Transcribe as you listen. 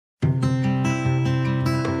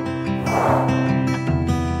Hello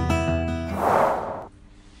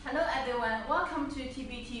everyone, welcome to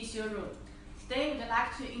TBT showroom. Today we'd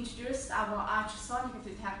like to introduce our ultrasonic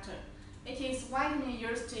detector. It is widely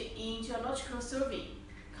used in geological survey,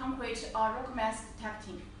 concrete or rock mass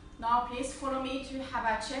detecting. Now please follow me to have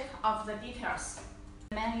a check of the details.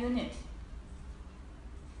 The main unit.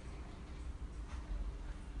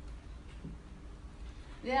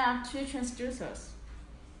 There are two transducers.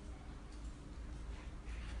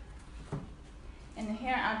 And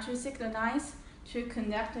here are two signal lines to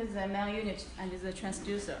connect the main unit and the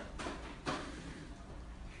transducer.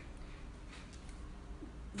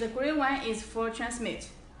 The green one is for transmit,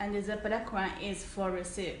 and the black one is for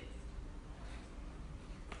receive.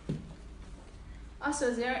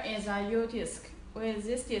 Also, there is a U disc. With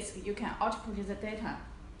this disc, you can output the data.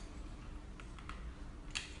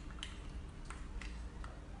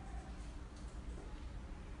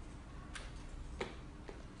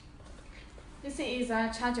 This is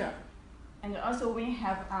a charger, and also we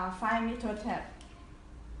have a 5-meter tape.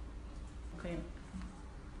 Okay.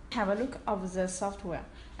 Have a look of the software.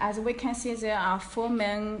 As we can see, there are 4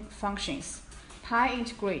 main functions: pi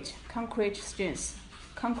integrate, concrete strength,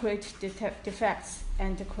 concrete defects,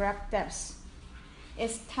 and correct depths.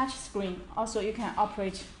 It's touch screen. Also, you can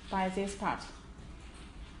operate by this part.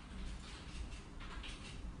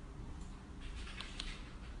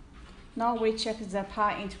 Now we check the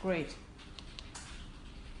pi integrate.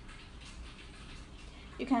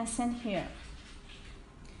 You can send here.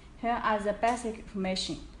 Here are the basic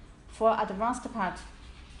information. For advanced part,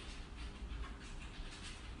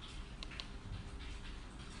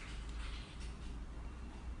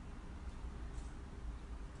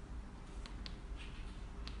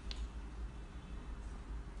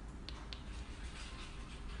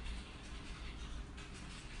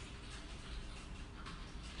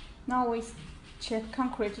 now we check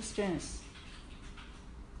concrete strength.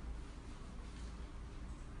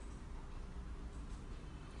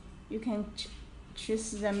 You can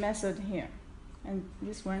choose the method here, and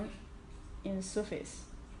this one is surface.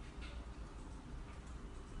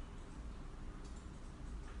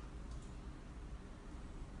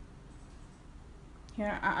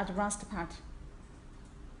 Here are advanced part.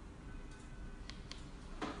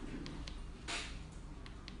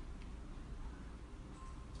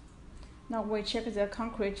 Now we check the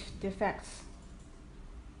concrete defects.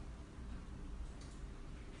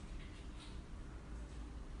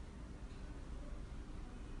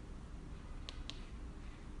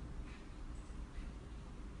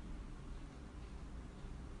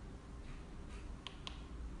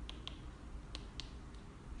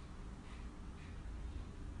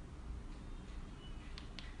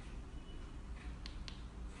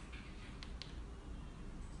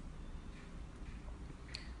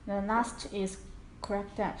 The last is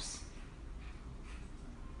correct depths.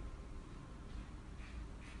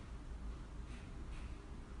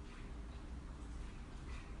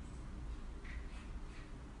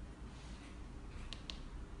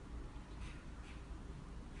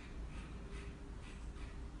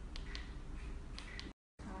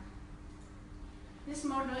 This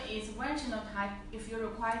model is one channel type. If you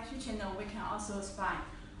require 2 channels, we can also spy.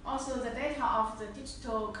 Also, the data of the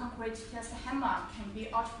digital concrete test hammer can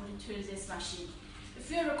be output to this machine. If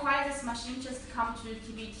you require this machine, just come to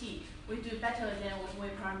TBT. We do better than what we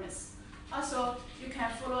promise. Also, you can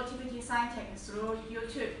follow TBT Scientech through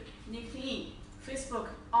YouTube, LinkedIn, Facebook,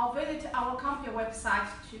 or visit our company website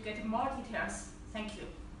to get more details. Thank you.